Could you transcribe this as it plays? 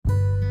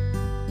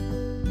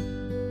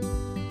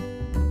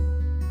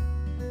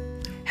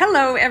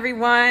Hello,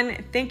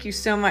 everyone. Thank you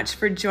so much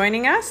for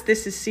joining us.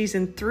 This is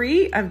season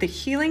 3 of the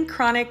Healing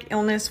Chronic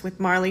Illness with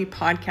Marley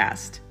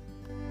podcast.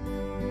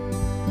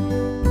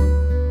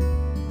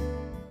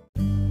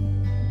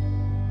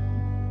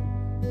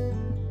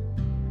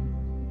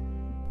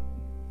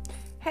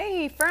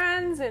 Hey,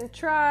 friends and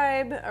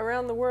tribe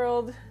around the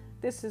world.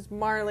 This is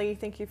Marley.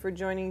 Thank you for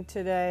joining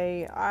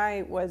today.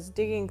 I was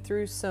digging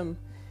through some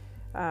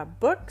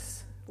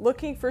books,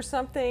 looking for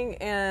something,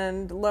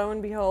 and lo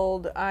and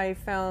behold, I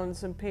found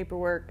some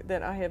paperwork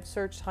that I have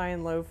searched high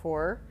and low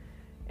for,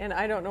 and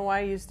I don't know why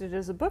I used it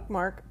as a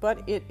bookmark,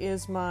 but it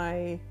is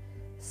my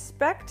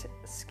SPECT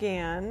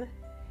scan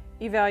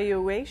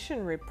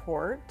evaluation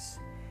report.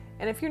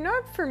 And if you're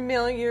not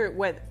familiar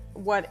with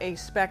what a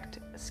SPECT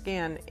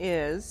scan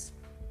is,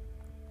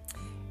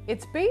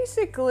 it's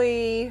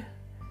basically,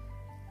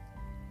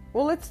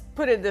 well, let's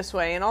put it this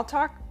way, and I'll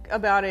talk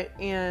about it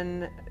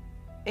in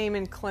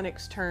Amen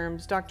Clinic's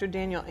terms. Dr.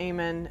 Daniel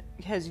Amen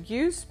has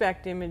used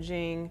SPECT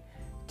imaging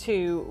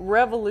to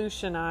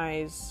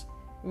revolutionize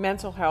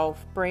mental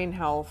health, brain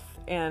health,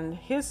 and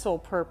his sole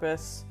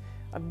purpose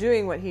of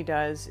doing what he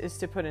does is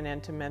to put an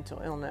end to mental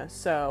illness.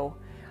 So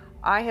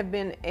I have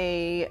been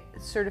a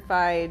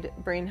certified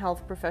brain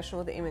health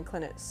professional with Amen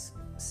Clinics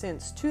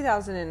since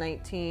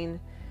 2019.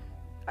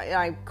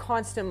 I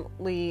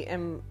constantly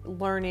am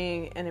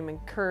learning and am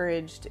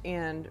encouraged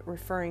and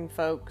referring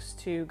folks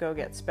to go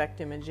get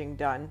SPECT imaging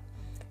done.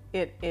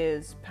 It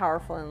is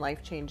powerful and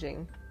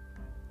life-changing.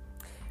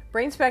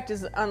 Brain SPECT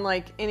is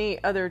unlike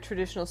any other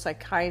traditional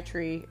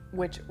psychiatry,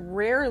 which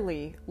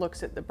rarely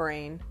looks at the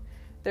brain.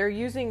 They're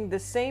using the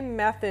same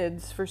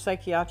methods for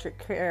psychiatric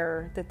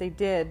care that they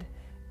did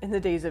in the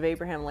days of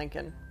Abraham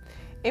Lincoln.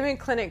 Amen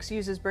Clinics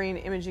uses brain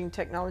imaging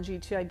technology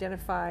to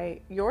identify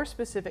your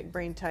specific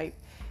brain type.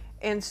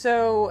 And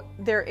so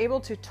they're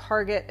able to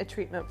target a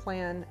treatment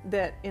plan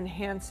that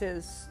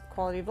enhances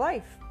quality of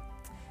life.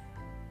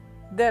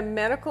 The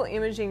medical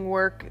imaging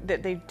work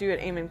that they do at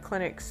Amen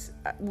Clinics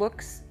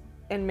looks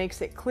and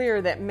makes it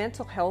clear that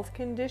mental health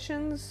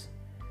conditions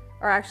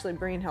are actually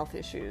brain health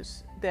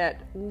issues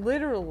that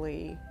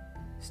literally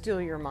steal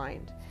your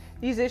mind.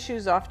 These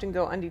issues often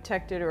go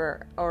undetected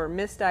or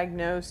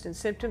misdiagnosed, and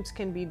symptoms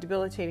can be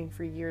debilitating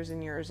for years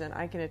and years, and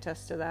I can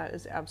attest to that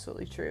is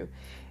absolutely true.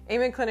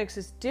 Amen Clinics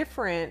is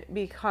different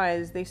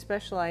because they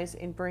specialize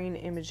in brain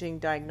imaging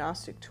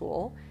diagnostic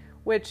tool,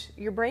 which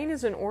your brain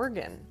is an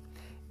organ.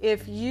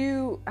 If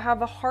you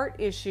have a heart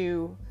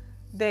issue,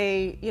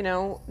 they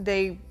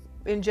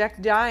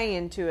inject dye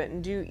into it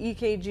and do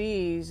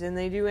EKGs, and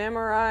they do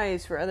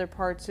MRIs for other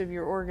parts of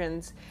your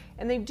organs.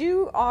 And they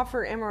do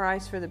offer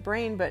MRIs for the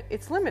brain, but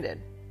it's limited.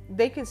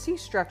 They can see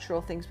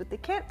structural things, but they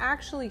can't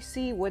actually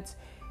see what's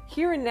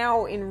here and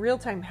now in real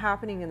time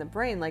happening in the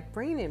brain like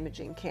brain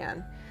imaging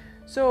can.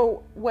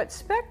 So what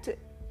SPECT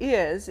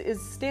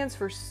stands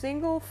for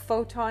single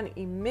photon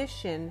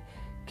emission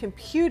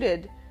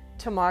computed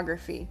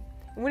tomography.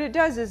 And what it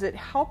does is it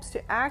helps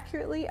to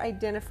accurately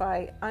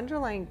identify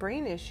underlying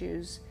brain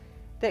issues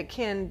that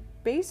can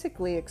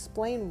basically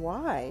explain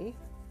why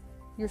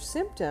your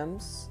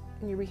symptoms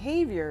and your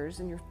behaviors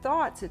and your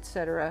thoughts,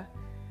 etc.,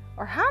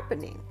 are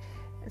happening.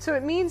 And so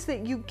it means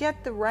that you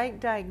get the right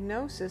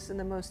diagnosis and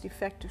the most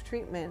effective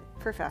treatment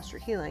for faster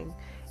healing.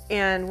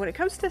 And when it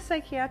comes to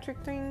psychiatric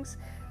things,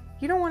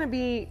 you don't want to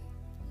be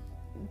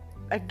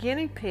a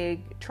guinea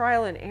pig,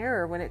 trial and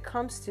error, when it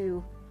comes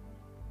to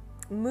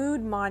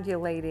mood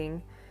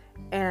modulating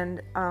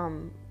and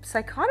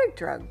psychotic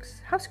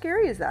drugs. How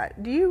scary is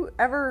that? Do you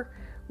ever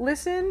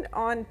listen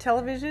on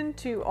television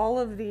to all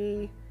of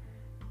the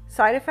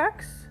side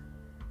effects?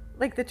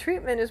 Like, the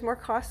treatment is more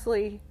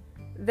costly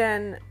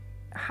than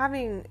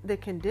having the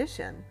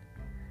condition.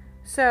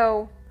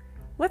 So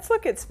let's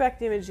look at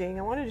SPECT imaging.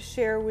 I wanted to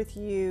share with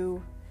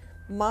you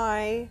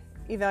my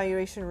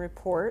evaluation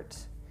report.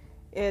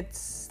 I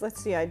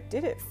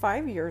did it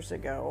 5 years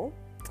ago,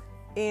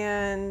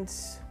 and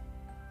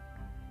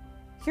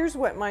here's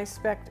what my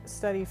SPECT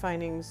study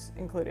findings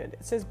included.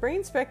 It says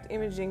brain SPECT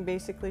imaging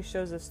basically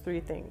shows us 3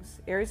 things: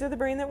 areas of the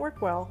brain that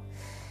work well,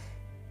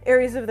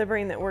 areas of the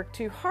brain that work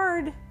too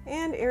hard,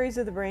 and areas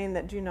of the brain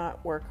that do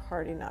not work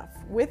hard enough.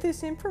 With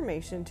this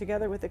information,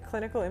 together with the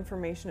clinical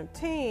information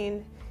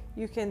obtained,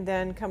 you can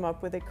then come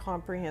up with a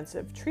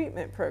comprehensive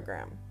treatment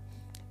program.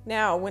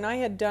 Now, when I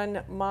had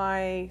done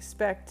my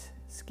SPECT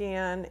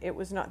scan, it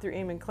was not through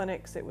Amen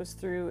Clinics, it was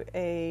through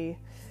a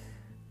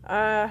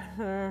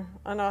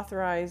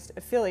unauthorized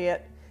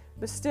affiliate,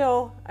 but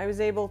still I was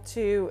able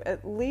to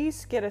at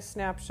least get a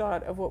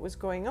snapshot of what was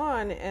going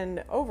on,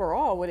 and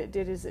overall what it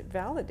did is it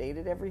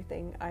validated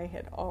everything I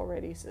had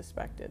already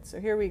suspected. So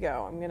here we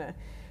go. I'm going to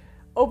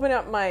open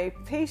up my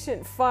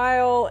patient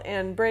file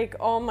and break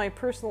all my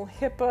personal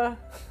HIPAA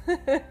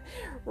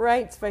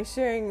rights by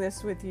sharing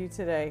this with you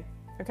today.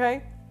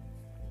 Okay?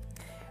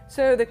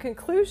 So the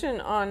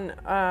conclusion on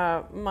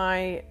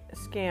my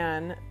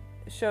scan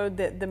showed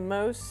that the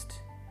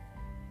most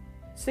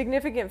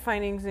significant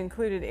findings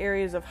included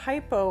areas of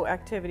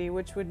hypoactivity,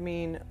 which would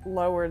mean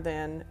lower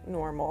than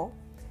normal,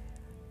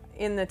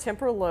 in the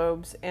temporal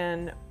lobes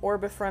and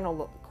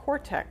orbifrontal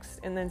cortex.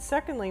 And then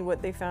secondly,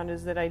 what they found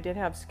is that I did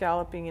have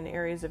scalloping in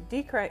areas of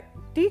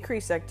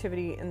decreased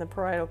activity in the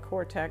parietal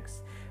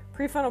cortex,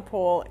 prefrontal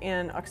pole,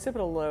 and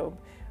occipital lobe,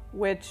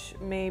 which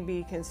may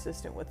be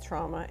consistent with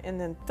trauma. And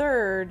then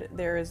third,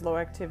 there is low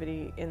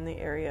activity in the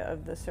area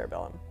of the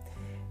cerebellum.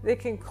 The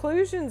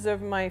conclusions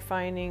of my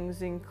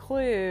findings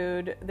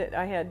include that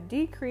I had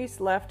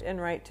decreased left and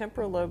right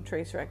temporal lobe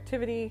tracer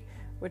activity,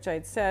 which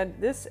I'd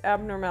said. This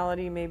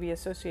abnormality may be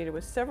associated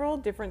with several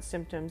different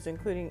symptoms,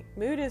 including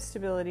mood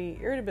instability,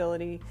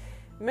 irritability,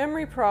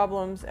 memory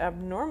problems,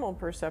 abnormal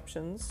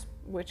perceptions,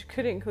 which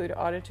could include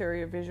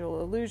auditory or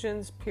visual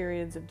illusions,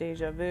 periods of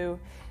deja vu.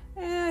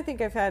 And I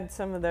think I've had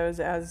some of those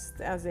as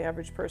the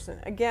average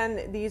person.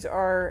 Again, these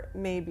are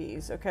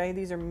maybes, okay?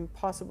 These are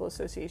possible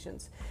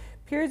associations.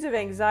 Periods of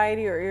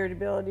anxiety or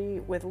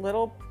irritability with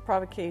little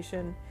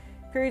provocation,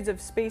 periods of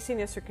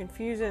spaciness or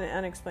confusion,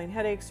 unexplained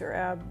headaches or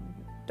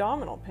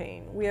abdominal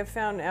pain. We have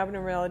found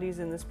abnormalities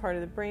in this part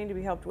of the brain to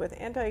be helped with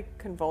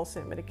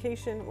anticonvulsant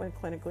medication when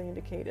clinically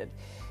indicated.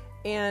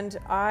 And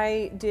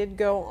I did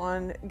go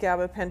on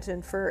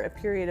gabapentin for a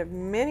period of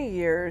many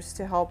years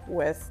to help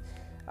with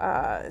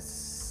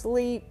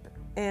sleep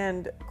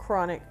and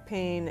chronic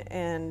pain.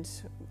 And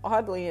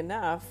oddly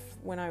enough,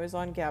 when I was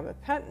on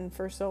gabapentin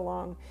for so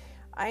long,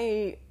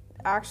 I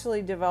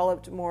actually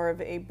developed more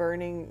of a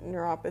burning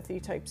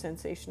neuropathy type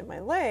sensation in my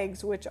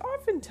legs, which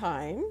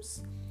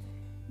oftentimes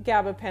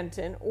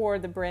gabapentin or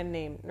the brand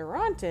name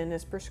Neurontin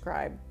is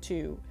prescribed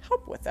to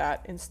help with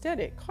that. Instead,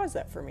 it caused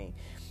that for me.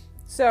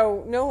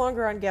 So no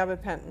longer on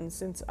gabapentin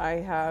since I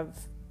have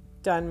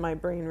done my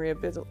brain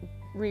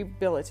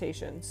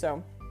rehabilitation.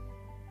 So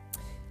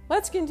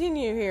let's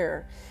continue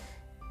here.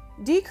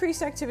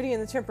 Decreased activity in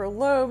the temporal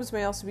lobes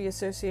may also be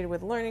associated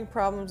with learning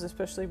problems,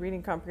 especially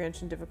reading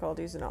comprehension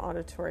difficulties and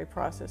auditory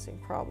processing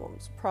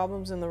problems.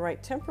 Problems in the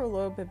right temporal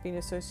lobe have been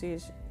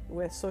associated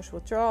with social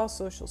withdrawal,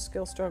 social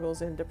skill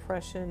struggles, and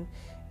depression,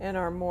 and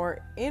are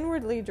more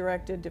inwardly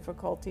directed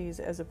difficulties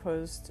as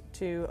opposed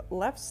to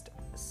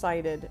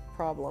left-sided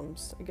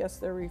problems. I guess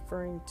they're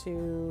referring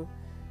to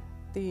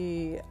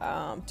the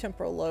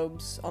temporal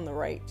lobes on the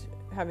right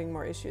having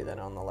more issue than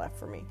on the left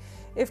for me.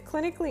 If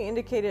clinically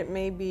indicated, it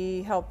may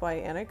be helped by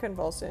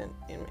anticonvulsant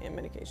and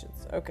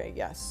medications. Okay,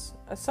 yes.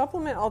 A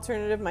supplement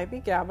alternative might be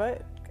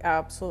GABA,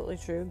 absolutely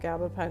true,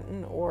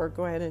 gabapentin, or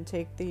go ahead and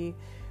take the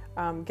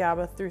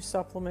GABA through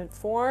supplement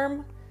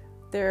form.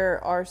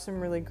 There are some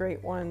really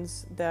great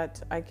ones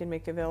that I can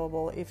make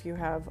available if you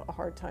have a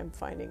hard time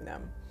finding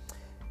them.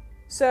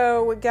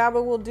 So what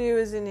GABA will do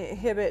is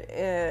inhibit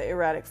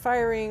erratic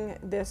firing.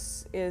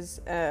 This is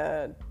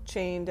a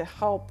chain to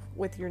help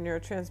with your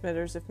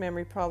neurotransmitters. If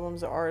memory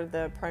problems are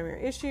the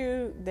primary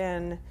issue,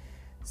 then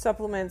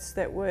supplements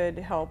that would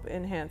help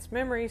enhance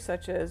memory,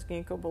 such as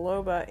ginkgo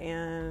biloba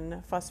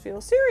and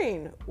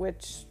phosphatidylserine,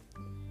 which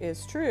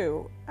is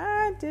true.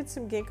 I did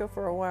some ginkgo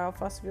for a while.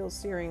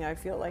 Phosphatidylserine I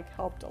feel like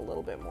helped a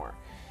little bit more.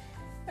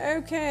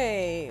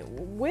 Okay,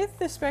 with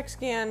the SPECT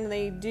scan,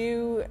 they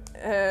do,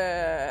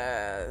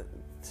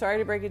 sorry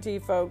to break it to you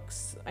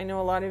folks, I know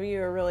a lot of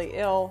you are really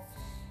ill,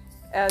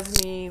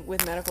 as me,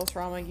 with medical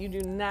trauma. You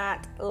do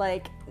not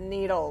like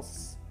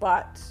needles,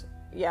 but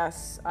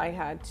yes, I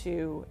had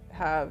to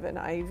have an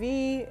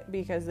IV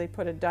because they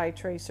put a dye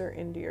tracer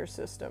into your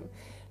system.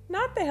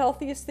 Not the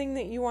healthiest thing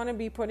that you want to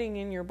be putting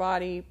in your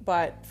body,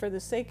 but for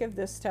the sake of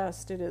this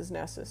test, it is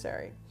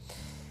necessary.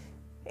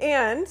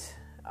 And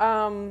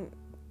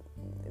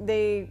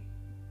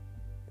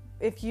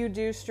if you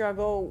do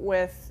struggle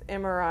with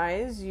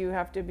MRIs, you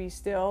have to be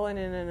still and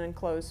in an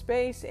enclosed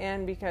space,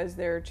 and because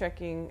they're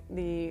checking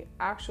the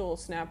actual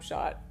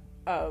snapshot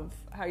of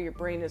how your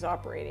brain is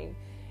operating.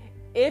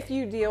 If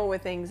you deal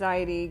with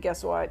anxiety,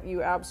 guess what?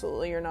 You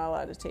absolutely are not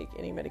allowed to take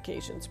any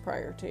medications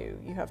prior to.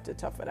 You have to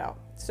tough it out.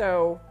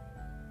 So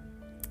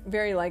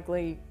very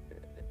likely,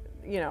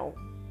 a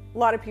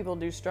lot of people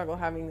do struggle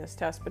having this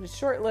test, but it's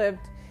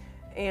short-lived.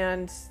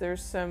 And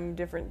there's some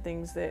different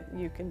things that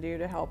you can do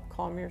to help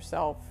calm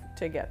yourself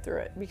to get through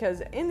it.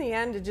 Because in the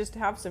end, to just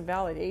have some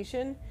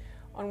validation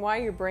on why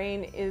your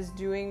brain is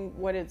doing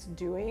what it's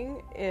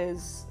doing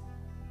is,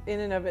 in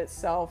and of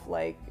itself,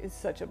 is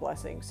such a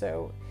blessing.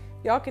 So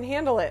y'all can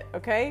handle it,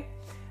 okay?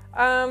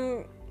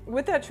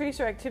 With that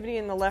tracer activity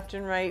in the left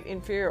and right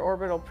inferior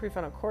orbital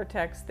prefrontal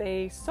cortex,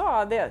 they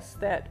saw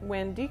that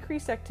when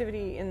decreased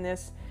activity in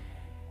this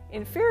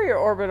inferior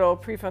orbital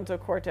prefrontal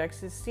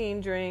cortex is seen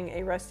during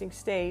a resting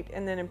state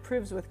and then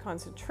improves with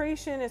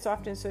concentration, it's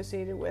often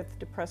associated with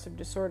depressive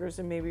disorders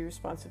and may be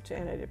responsive to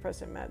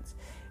antidepressant meds.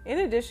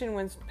 In addition,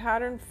 when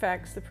pattern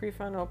affects the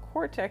prefrontal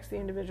cortex, the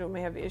individual may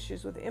have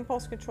issues with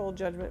impulse control,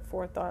 judgment,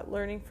 forethought,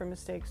 learning from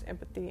mistakes,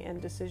 empathy,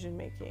 and decision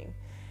making.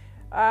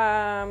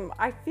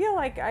 I feel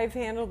like I've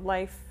handled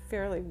life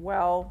fairly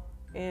well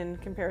in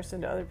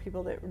comparison to other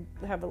people that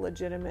have a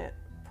legitimate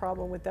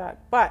problem with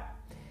that, but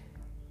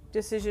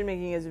decision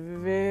making is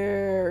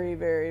very,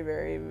 very,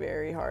 very,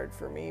 very hard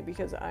for me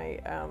because I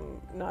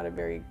am not a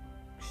very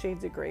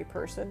shades of gray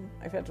person.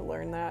 I've had to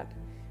learn that.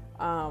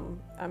 I'm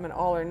an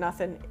all or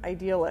nothing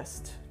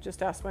idealist.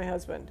 Just ask my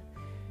husband.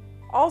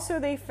 Also,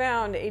 they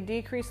found a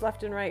decreased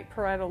left and right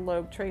parietal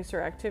lobe tracer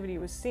activity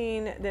was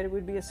seen, that it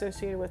would be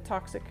associated with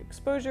toxic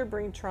exposure,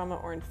 brain trauma,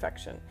 or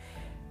infection.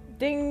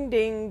 Ding,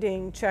 ding,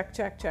 ding, check,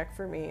 check, check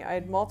for me. I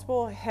had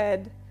multiple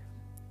head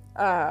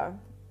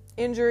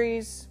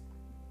injuries,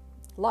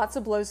 lots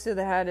of blows to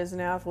the head as an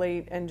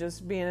athlete and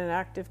just being an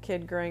active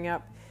kid growing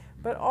up.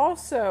 But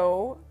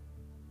also,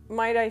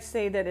 might I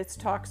say that it's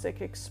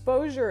toxic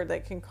exposure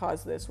that can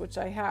cause this, which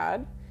I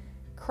had.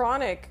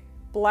 Chronic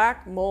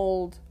black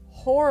mold,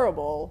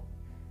 horrible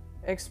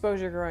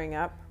exposure growing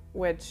up,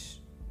 which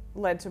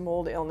led to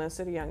mold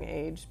illness at a young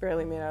age,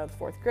 barely made it out of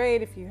the 4th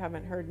grade. If you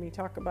haven't heard me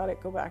talk about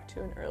it, go back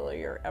to an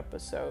earlier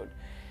episode.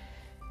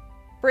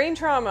 Brain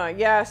trauma,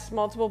 yes,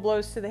 multiple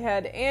blows to the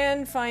head.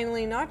 And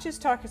finally, not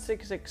just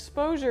toxic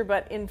exposure,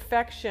 but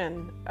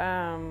infection.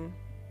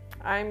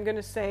 I'm going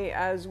to say,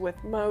 as with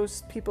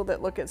most people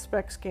that look at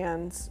SPECT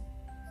scans,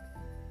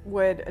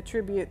 would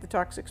attribute the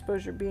toxic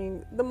exposure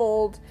being the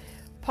mold,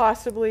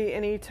 possibly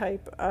any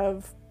type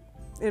of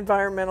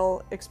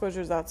environmental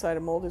exposures outside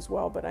of mold as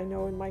well, but I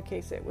know in my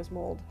case it was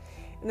mold.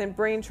 And then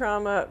brain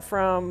trauma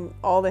from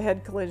all the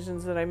head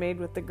collisions that I made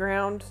with the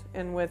ground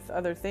and with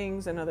other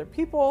things and other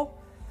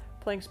people,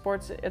 playing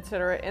sports,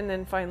 etc. And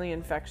then finally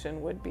infection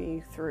would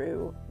be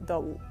through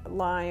the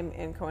Lyme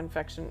and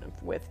co-infection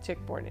with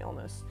tick-borne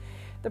illness.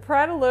 The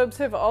parietal lobes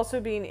have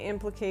also been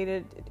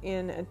implicated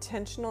in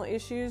attentional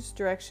issues,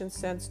 direction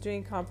sense,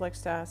 doing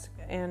complex tasks,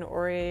 and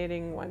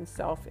orienting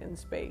oneself in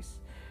space.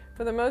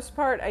 For the most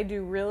part, I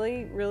do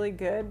really, really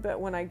good, but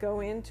when I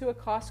go into a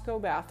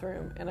Costco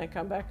bathroom and I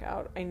come back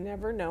out, I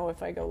never know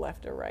if I go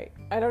left or right.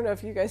 I don't know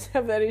if you guys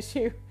have that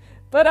issue,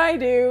 but I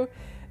do.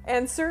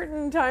 And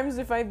certain times,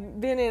 if I've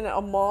been in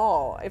a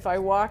mall, if I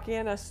walk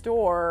in a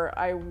store,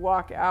 I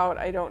walk out,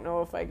 I don't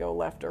know if I go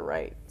left or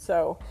right.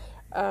 So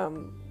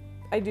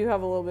I do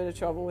have a little bit of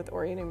trouble with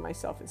orienting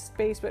myself in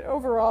space, but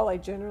overall, I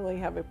generally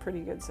have a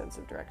pretty good sense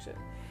of direction.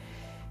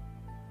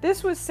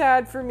 This was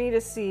sad for me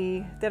to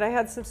see that I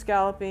had some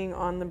scalloping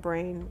on the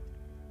brain.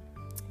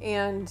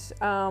 And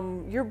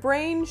your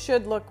brain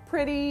should look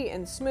pretty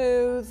and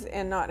smooth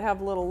and not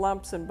have little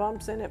lumps and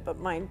bumps in it, but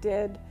mine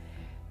did.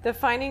 The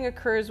finding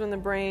occurs when the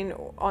brain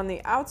on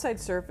the outside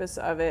surface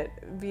of it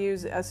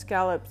views as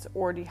scalloped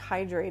or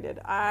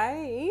dehydrated.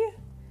 I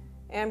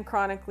am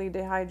chronically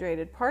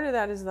dehydrated. Part of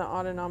that is the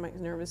autonomic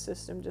nervous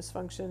system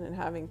dysfunction and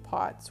having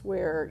POTS,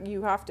 where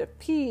you have to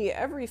pee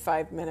every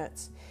 5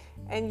 minutes.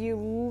 And you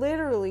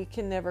literally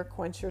can never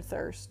quench your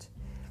thirst.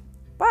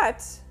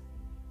 But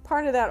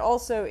part of that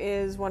also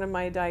is, one of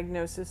my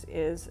diagnoses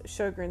is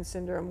Sjogren's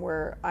syndrome,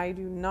 where I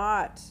do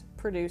not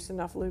produce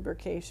enough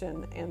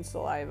lubrication and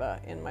saliva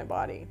in my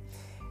body.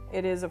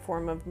 It is a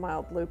form of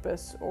mild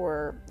lupus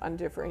or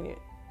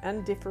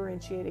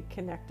undifferentiated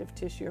connective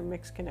tissue or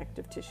mixed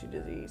connective tissue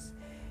disease.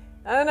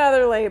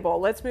 Another label.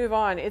 Let's move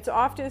on. It's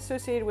often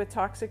associated with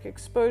toxic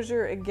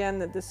exposure. Again,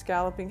 that the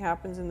scalloping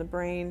happens in the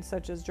brain,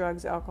 such as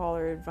drugs, alcohol,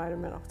 or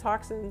environmental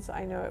toxins.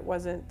 I know it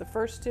wasn't the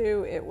first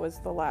two, it was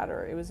the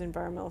latter. It was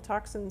environmental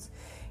toxins,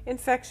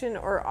 infection,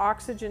 or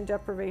oxygen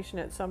deprivation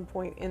at some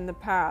point in the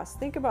past.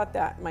 Think about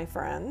that, my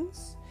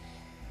friends.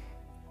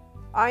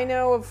 I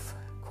know of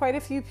quite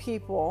a few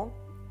people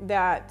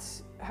that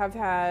have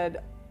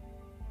had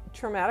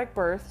traumatic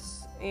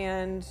births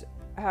and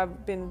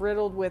have been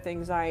riddled with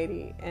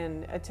anxiety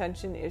and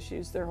attention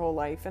issues their whole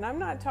life. And I'm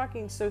not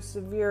talking so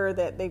severe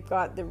that they've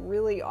got the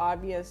really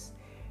obvious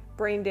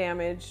brain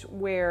damage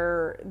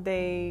where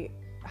they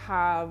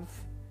have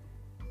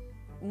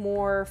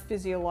more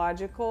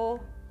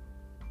physiological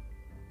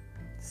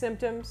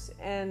symptoms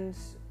and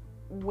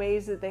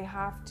ways that they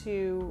have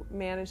to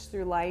manage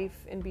through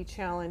life and be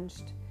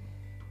challenged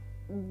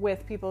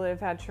with people that have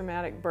had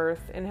traumatic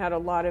birth and had a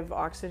lot of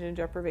oxygen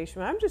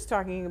deprivation. I'm just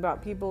talking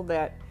about people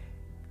that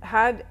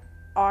had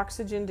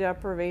oxygen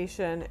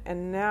deprivation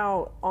and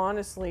now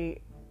honestly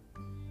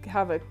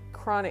have a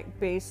chronic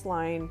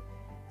baseline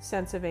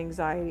sense of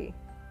anxiety.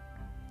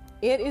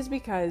 It is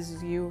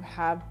because you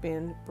have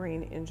been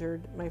brain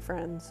injured, my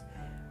friends.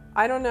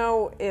 I don't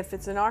know if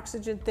it's an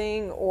oxygen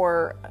thing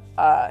or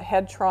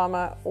head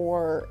trauma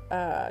or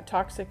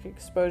toxic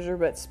exposure,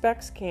 but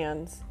SPECT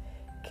scans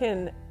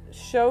can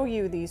show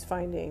you these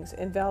findings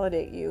and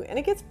validate you. And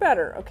it gets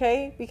better,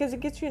 okay? Because it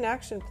gets you an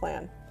action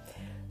plan.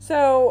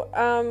 So,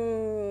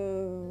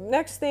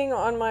 next thing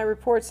on my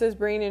report says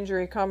brain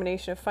injury.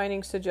 Combination of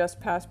findings suggest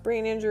past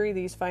brain injury.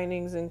 These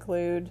findings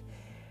include,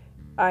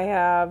 I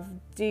have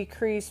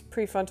decreased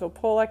prefrontal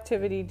pole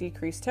activity,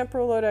 decreased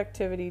temporal lobe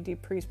activity,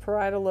 decreased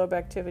parietal lobe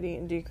activity,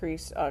 and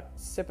decreased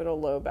occipital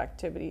lobe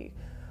activity.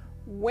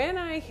 When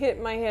I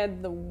hit my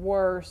head the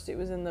worst, it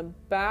was in the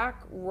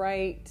back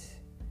right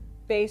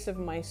base of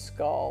my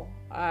skull.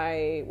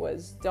 I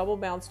was double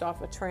bounced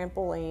off a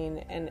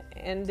trampoline and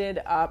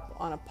ended up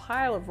on a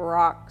pile of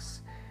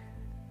rocks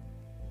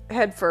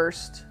head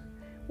first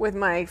with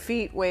my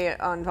feet way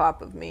on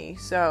top of me.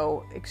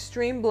 So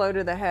extreme blow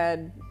to the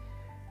head.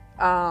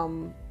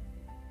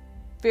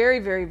 very,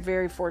 very,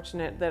 very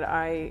fortunate that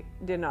I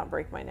did not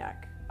break my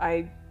neck.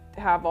 I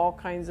have all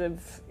kinds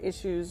of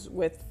issues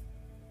with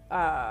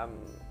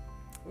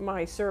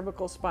my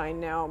cervical spine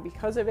now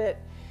because of it.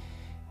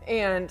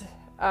 And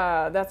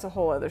that's a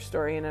whole other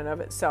story in and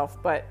of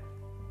itself. But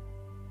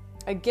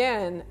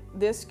again,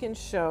 this can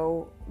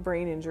show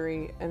brain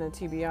injury and a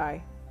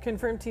TBI,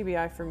 confirmed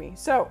TBI for me.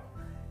 So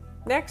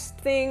next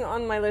thing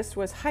on my list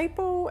was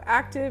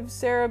hypoactive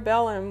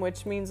cerebellum,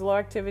 which means low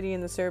activity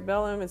in the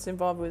cerebellum. It's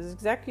involved with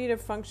executive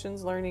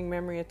functions, learning,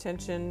 memory,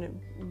 attention,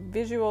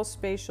 visual,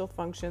 spatial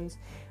functions,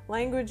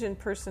 language, and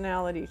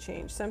personality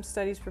change. Some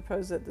studies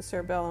propose that the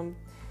cerebellum,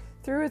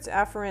 through its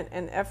afferent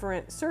and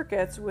efferent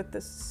circuits with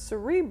the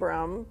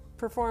cerebrum,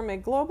 perform a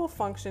global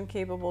function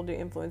capable to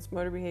influence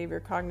motor behavior,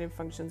 cognitive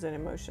functions, and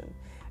emotion.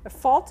 A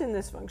fault in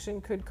this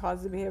function could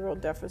cause the behavioral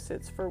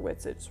deficits for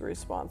which it's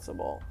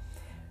responsible.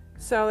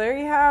 So there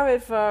you have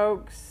it,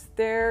 folks.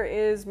 There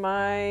is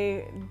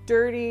my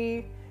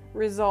dirty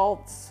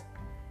results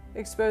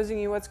exposing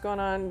you what's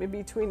going on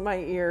between my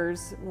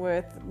ears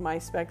with my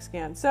SPECT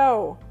scan.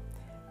 So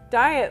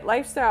diet,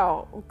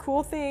 lifestyle,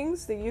 cool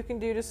things that you can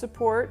do to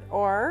support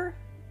are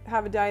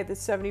have a diet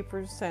that's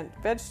 70%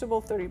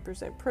 vegetable,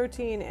 30%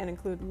 protein, and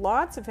include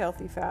lots of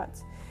healthy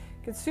fats.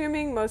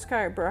 Consuming most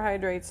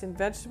carbohydrates in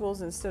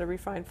vegetables instead of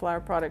refined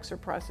flour products or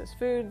processed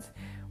foods,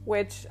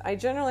 which I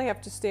generally have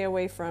to stay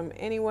away from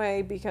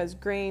anyway because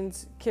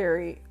grains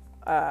carry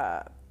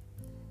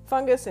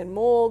fungus and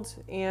mold,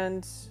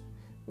 and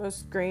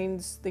most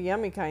grains, the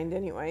yummy kind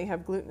anyway,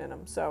 have gluten in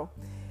them. So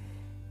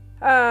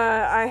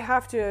I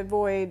have to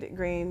avoid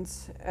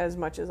grains as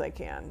much as I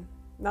can.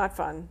 Not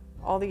fun.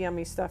 All the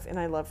yummy stuff, and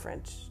I love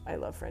French. I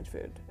love French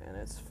food, and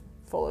it's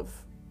full of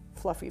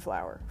fluffy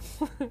flour.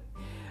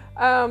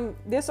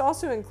 This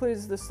also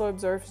includes the slow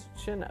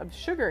absorption of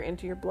sugar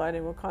into your blood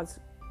and will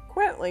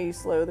consequently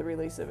slow the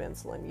release of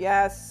insulin.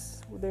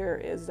 Yes, there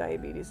is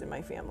diabetes in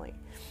my family.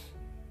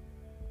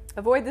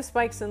 Avoid the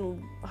spikes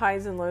and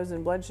highs and lows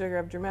in blood sugar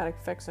have dramatic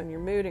effects on your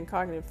mood and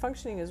cognitive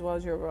functioning as well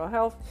as your overall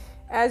health.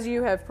 As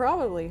you have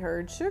probably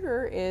heard,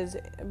 sugar is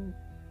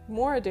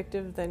more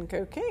addictive than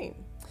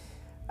cocaine.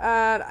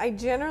 I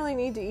generally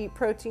need to eat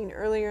protein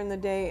earlier in the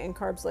day and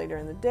carbs later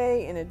in the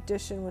day. In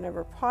addition,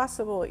 whenever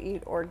possible,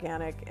 eat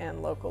organic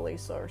and locally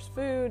sourced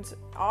foods.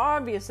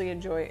 Obviously,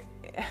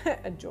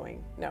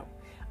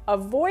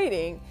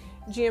 avoiding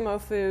GMO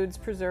foods,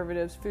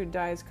 preservatives, food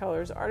dyes,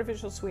 colors,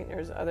 artificial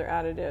sweeteners, other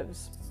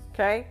additives.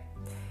 Okay?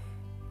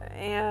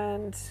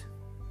 And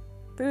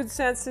food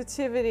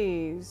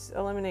sensitivities,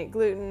 eliminate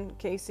gluten,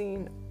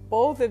 casein.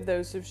 Both of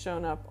those have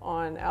shown up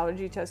on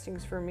allergy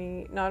testings for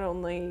me, not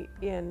only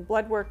in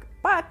blood work,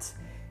 but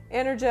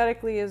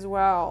energetically as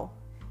well.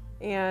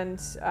 And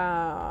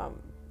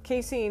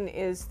casein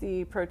is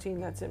the protein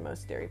that's in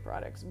most dairy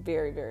products.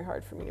 Very, very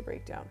hard for me to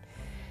break down.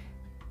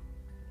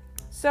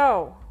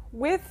 So,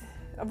 with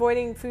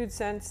avoiding food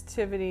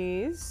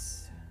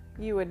sensitivities,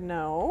 you would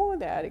know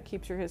that it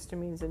keeps your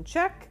histamines in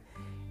check,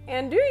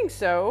 and doing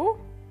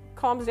so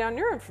calms down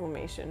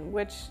neuroinflammation,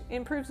 which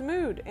improves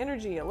mood,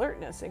 energy,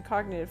 alertness, and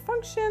cognitive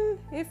function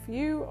if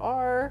you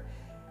are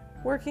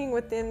working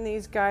within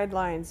these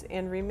guidelines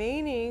and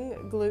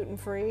remaining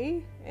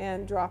gluten-free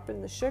and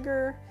dropping the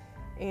sugar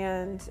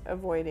and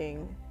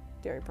avoiding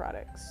dairy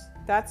products.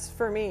 That's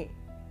for me,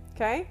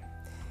 okay?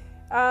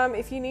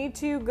 If you need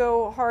to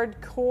go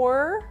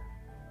hardcore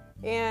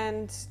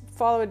and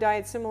follow a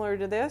diet similar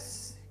to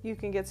this, you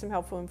can get some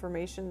helpful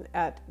information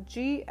at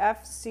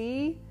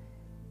gfcfdiet.com.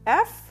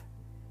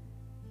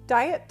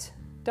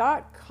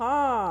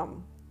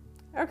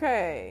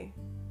 Okay,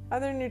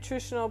 other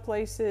nutritional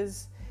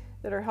places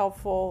that are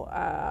helpful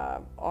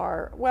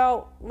are,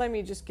 well, let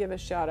me just give a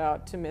shout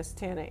out to Miss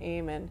Tana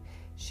Amon.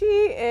 She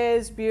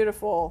is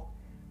beautiful.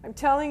 I'm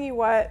telling you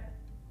what,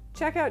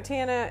 check out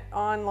Tana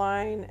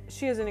online.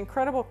 She has an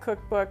incredible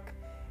cookbook.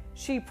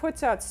 She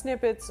puts out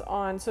snippets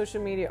on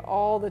social media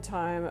all the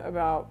time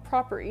about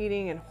proper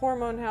eating and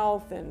hormone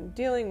health and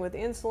dealing with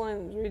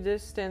insulin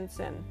resistance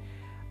and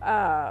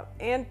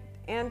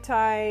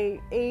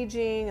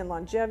anti-aging and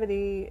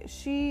longevity.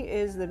 She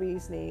is the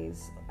bee's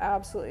knees.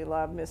 Absolutely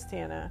love Miss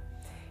Tana.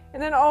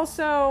 And then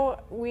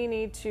also we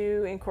need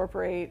to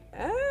incorporate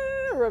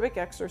aerobic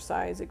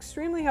exercise.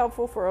 Extremely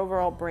helpful for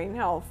overall brain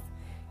health.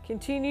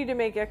 Continue to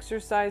make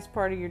exercise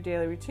part of your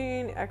daily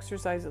routine.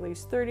 Exercise at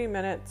least 30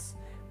 minutes,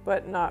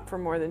 but not for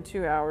more than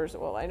 2 hours.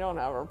 Well, I don't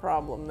have a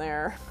problem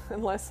there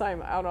unless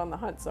I'm out on the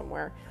hunt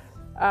somewhere.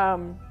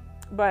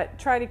 But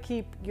try to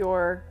keep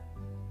your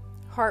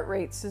heart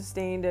rate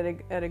sustained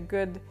at a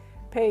good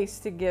pace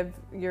to give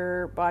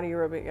your body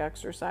aerobic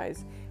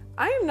exercise.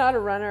 I am not a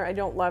runner. I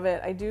don't love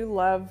it. I do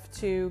love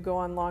to go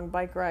on long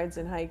bike rides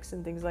and hikes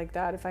and things like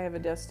that. If I have a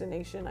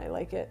destination, I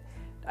like it.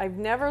 I've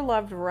never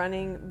loved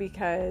running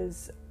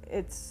because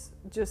it's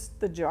just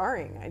the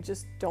jarring. I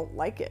just don't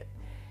like it.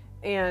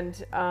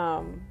 And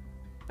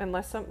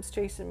unless something's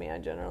chasing me, I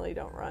generally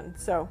don't run.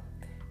 So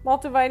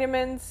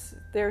multivitamins,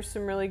 there's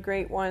some really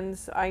great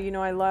ones. I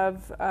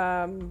love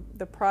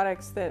the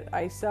products that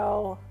I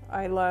sell.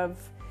 I love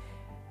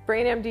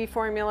BrainMD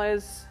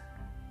formulas.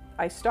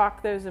 I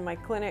stock those in my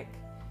clinic,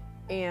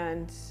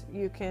 and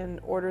you can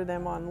order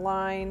them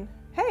online.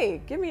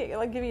 Hey,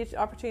 I'll give you an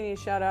opportunity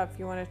to shout out if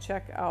you want to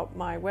check out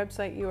my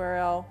website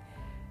URL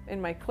in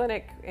my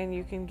clinic, and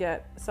you can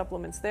get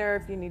supplements there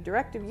if you need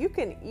directive. You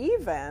can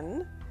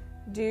even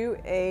do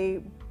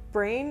a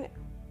brain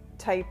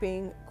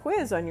typing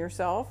quiz on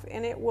yourself,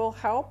 and it will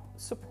help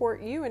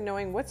support you in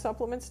knowing what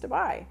supplements to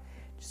buy.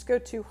 Just go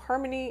to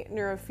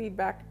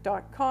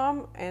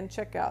harmonyneurofeedback.com and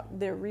check out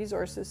the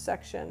resources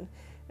section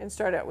and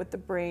start out with the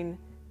brain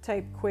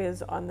type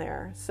quiz on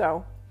there.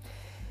 So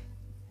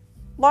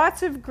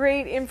lots of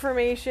great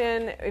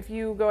information if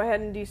you go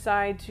ahead and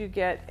decide to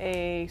get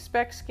a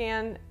SPECT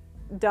scan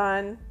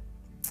done.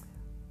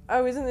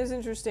 Oh, isn't this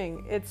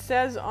interesting? It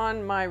says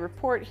on my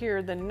report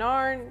here, the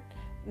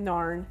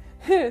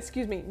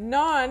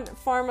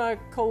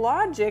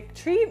non-pharmacologic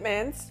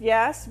treatments,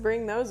 yes,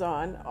 bring those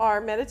on,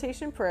 are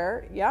meditation,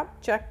 prayer.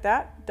 Yep, check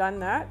that, done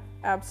that.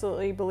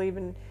 Absolutely believe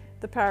in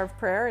the power of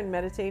prayer and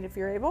meditate if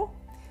you're able.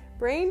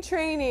 Brain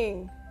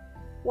training.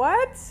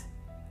 What?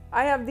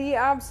 I have the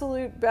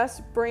absolute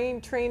best brain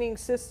training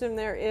system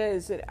there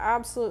is. It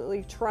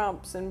absolutely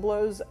trumps and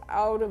blows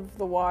out of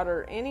the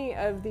water any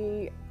of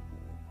the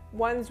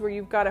ones where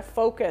you've got to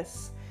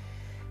focus.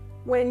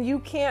 When you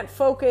can't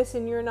focus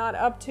and you're not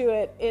up to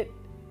it, it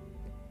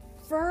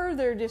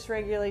further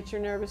dysregulates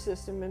your nervous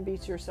system and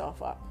beats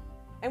yourself up.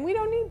 And we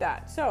don't need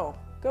that. So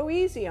go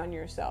easy on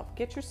yourself.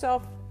 Get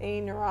yourself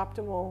a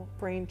neurooptimal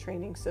brain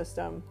training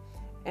system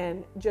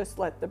and just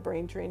let the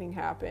brain training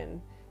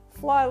happen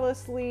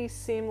flawlessly,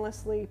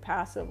 seamlessly,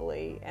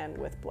 passively, and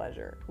with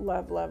pleasure.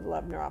 Love, love,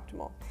 love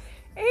neurooptimal.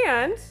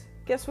 And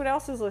guess what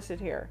else is listed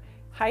here?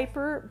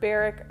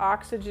 Hyperbaric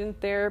oxygen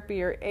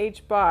therapy, or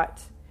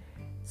HBOT.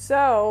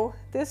 So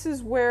this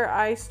is where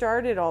I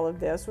started all of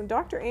this. When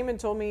Dr. Amen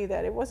told me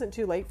that it wasn't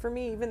too late for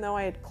me, even though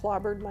I had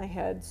clobbered my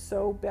head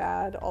so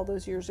bad all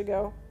those years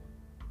ago,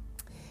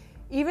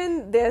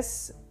 even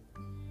this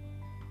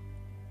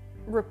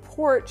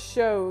report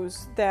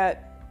shows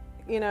that,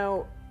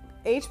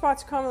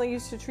 HBOT's commonly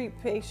used to treat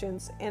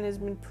patients and has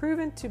been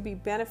proven to be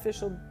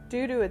beneficial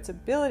due to its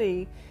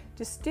ability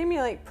to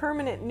stimulate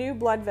permanent new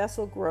blood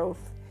vessel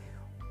growth.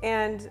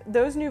 And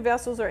those new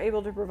vessels are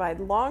able to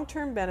provide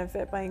long-term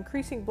benefit by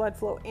increasing blood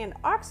flow and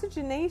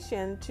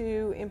oxygenation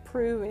to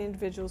improve an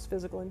individual's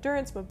physical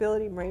endurance,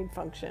 mobility, and brain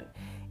function.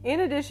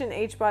 In addition,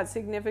 HBOT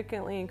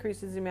significantly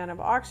increases the amount of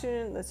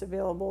oxygen that's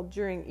available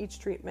during each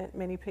treatment.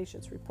 Many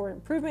patients report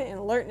improvement in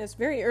alertness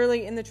very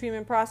early in the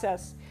treatment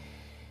process.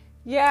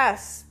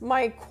 Yes,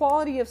 my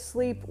quality of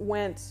sleep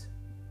went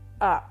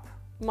up.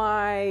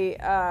 My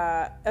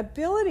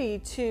ability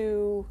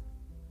to...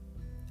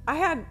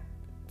 I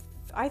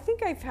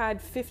think I've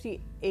had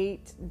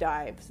 58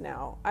 dives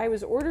now. I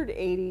was ordered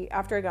 80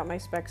 after I got my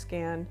SPECT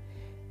scan.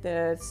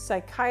 The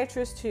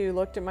psychiatrist who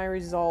looked at my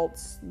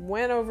results,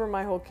 went over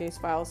my whole case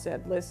file,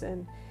 said,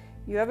 listen,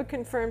 you have a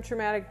confirmed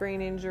traumatic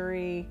brain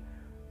injury.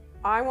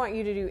 I want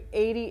you to do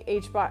 80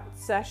 HBOT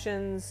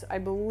sessions. I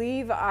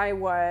believe I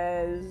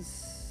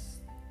was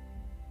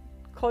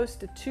close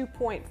to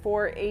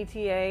 2.4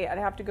 ATA. I'd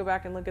have to go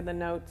back and look at the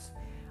notes.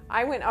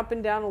 I went up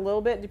and down a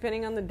little bit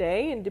depending on the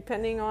day and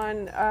depending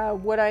on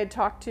what I had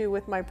talked to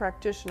with my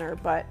practitioner,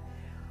 but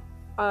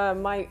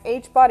my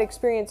HBOT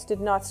experience did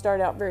not start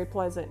out very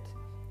pleasant.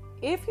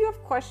 If you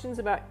have questions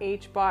about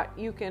HBOT,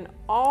 you can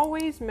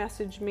always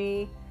message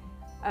me,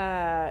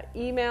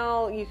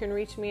 email. You can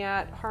reach me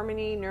at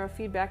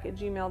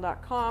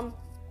harmonyneurofeedback@gmail.com,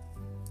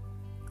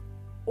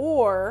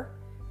 or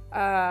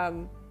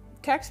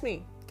text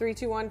me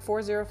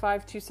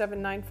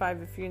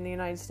 321-405-2795 if you're in the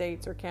United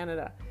States or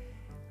Canada.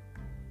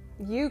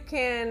 You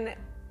can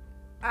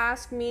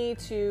ask me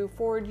to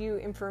forward you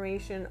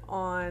information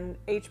on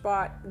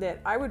HBOT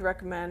that I would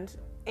recommend.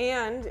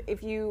 And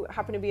if you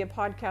happen to be a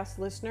podcast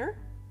listener,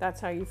 that's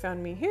how you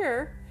found me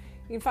here.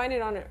 You can find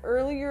it on an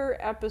earlier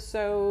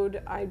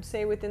episode, I'd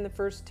say within the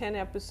first 10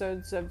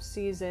 episodes of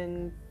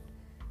season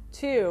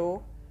 2.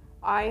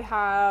 I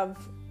have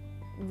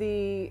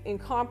the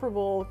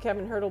incomparable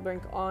Kevin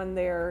Hurtlebrink on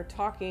there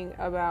talking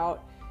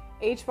about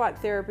HBOT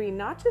therapy,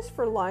 not just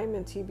for Lyme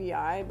and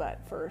TBI,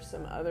 but for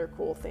some other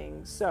cool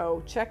things.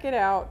 So check it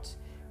out.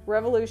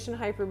 Revolution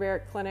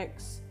Hyperbaric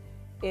Clinics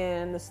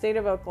in the state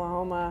of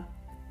Oklahoma.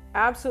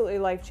 Absolutely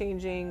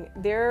life-changing.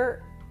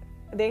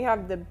 They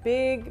have the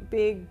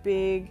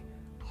big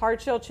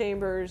hard shell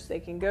chambers.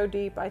 They can go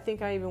deep. I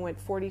think I even went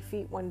 40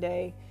 feet one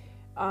day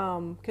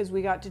because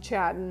we got to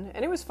chatting,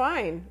 and it was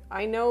fine.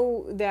 I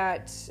know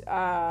that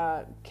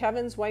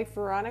Kevin's wife,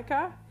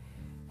 Veronica,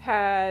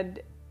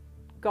 had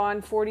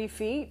gone 40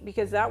 feet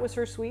because that was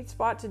her sweet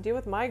spot to deal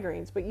with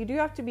migraines. But you do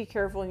have to be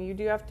careful, and you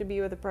do have to be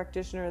with a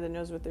practitioner that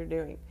knows what they're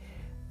doing.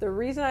 The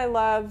reason I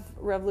love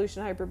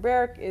Revolution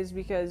Hyperbaric is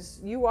because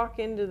you walk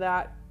into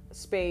that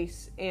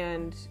space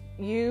and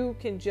you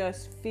can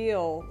just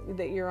feel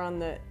that you're on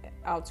the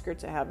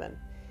outskirts of heaven.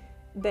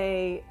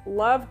 They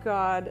love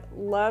God,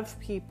 love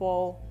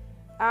people,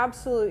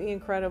 absolutely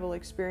incredible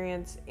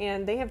experience,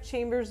 and they have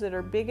chambers that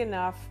are big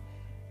enough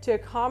to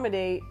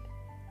accommodate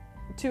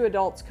 2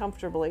 adults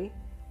comfortably.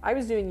 I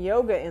was doing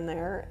yoga in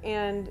there,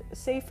 and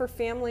safe for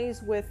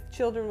families with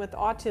children with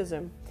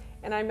autism.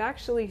 And I'm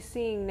actually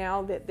seeing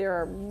now that there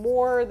are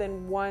more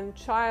than one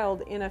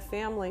child in a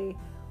family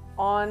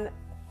on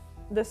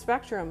the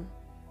spectrum.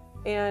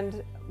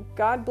 And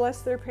God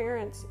bless their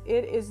parents.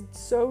 It is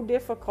so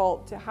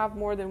difficult to have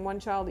more than one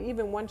child,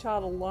 even one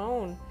child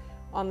alone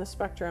on the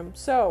spectrum.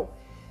 So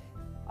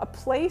a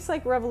place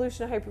like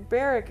Revolution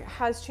Hyperbaric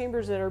has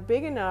chambers that are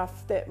big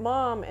enough that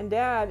mom and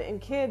dad and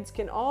kids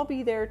can all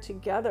be there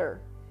together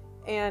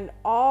and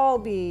all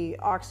be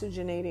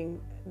oxygenating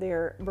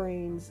their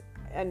brains,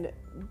 and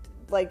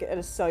like at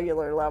a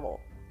cellular level.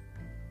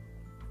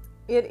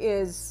 It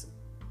is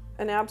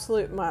an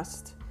absolute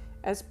must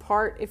as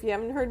part, if you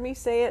haven't heard me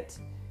say it,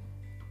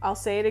 I'll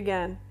say it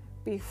again.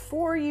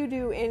 Before you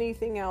do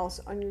anything else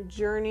on your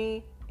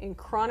journey in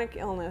chronic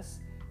illness,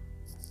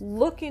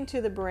 look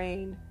into the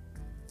brain,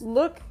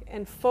 look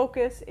and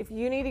focus. If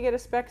you need to get a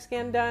SPECT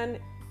scan done,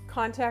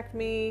 contact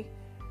me.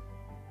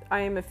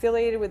 I am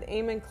affiliated with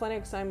Amen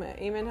Clinics. I'm an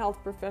Amen Health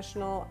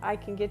professional. I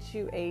can get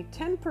you a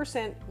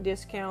 10%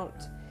 discount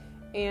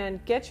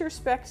and get your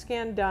SPECT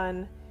scan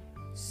done.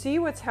 See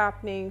what's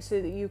happening so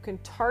that you can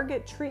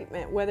target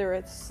treatment, whether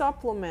it's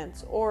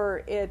supplements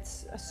or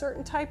it's a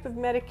certain type of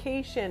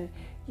medication.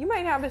 You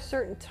might have a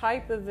certain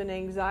type of an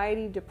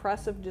anxiety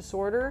depressive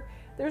disorder.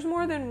 There's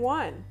more than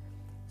one.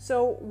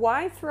 So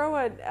why throw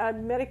a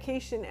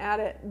medication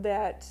at it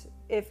that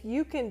if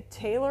you can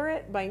tailor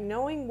it by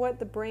knowing what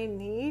the brain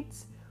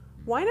needs,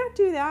 why not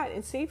do that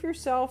and save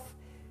yourself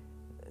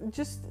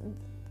just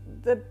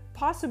the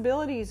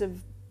possibilities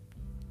of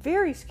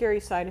very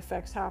scary side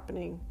effects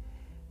happening.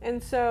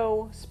 And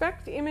so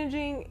SPECT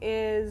imaging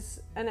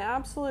is an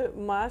absolute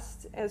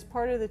must as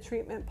part of the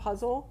treatment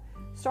puzzle.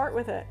 Start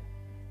with it.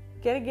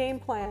 Get a game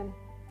plan.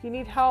 If you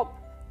need help,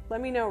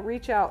 let me know.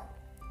 Reach out.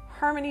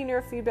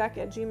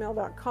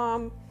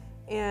 harmonyneurofeedback@gmail.com,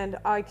 and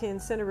I can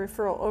send a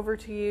referral over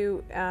to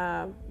you.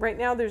 Right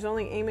now there's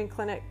only Amen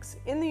Clinics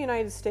in the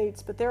United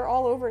States, but they're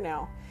all over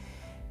now.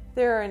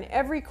 They're in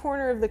every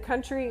corner of the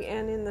country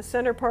and in the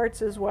center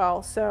parts as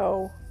well.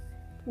 So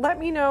let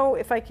me know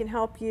if I can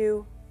help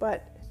you.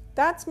 But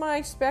that's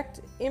my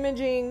SPECT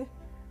imaging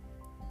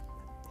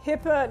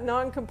HIPAA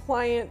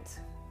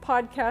non-compliant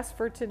podcast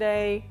for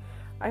today.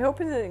 I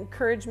hope it's an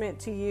encouragement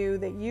to you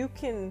that you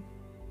can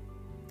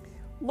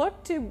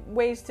look to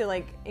ways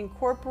to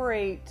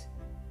incorporate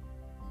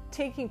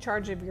taking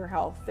charge of your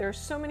health. There are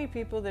so many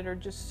people that are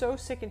just so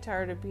sick and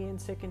tired of being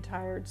sick and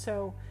tired.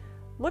 So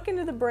look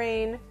into the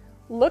brain,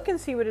 look and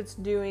see what it's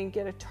doing,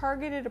 get a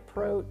targeted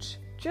approach.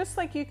 Just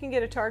like you can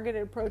get a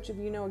targeted approach if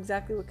you know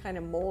exactly what kind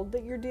of mold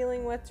that you're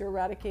dealing with to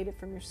eradicate it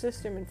from your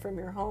system and from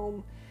your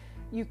home,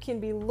 you can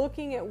be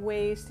looking at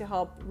ways to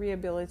help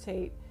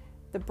rehabilitate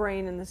the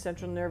brain and the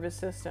central nervous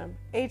system.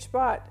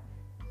 HBOT,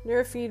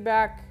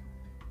 neurofeedback,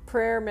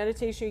 prayer,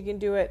 meditation, you can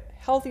do it.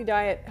 Healthy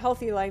diet,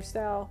 healthy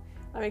lifestyle.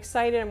 I'm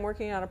excited. I'm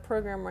working on a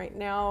program right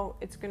now.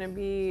 It's going to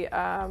be,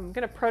 I'm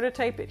going to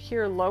prototype it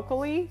here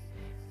locally.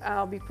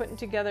 I'll be putting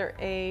together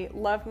a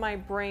Love My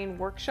Brain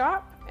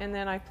workshop, and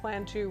then I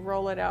plan to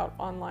roll it out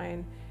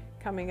online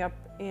coming up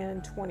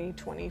in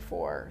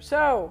 2024.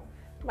 So,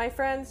 my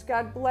friends,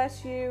 God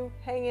bless you.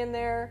 Hang in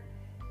there.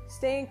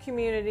 Stay in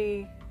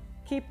community.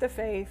 Keep the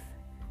faith.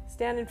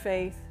 Stand in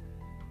faith.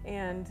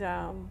 And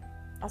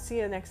I'll see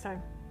you next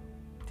time.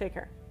 Take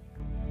care.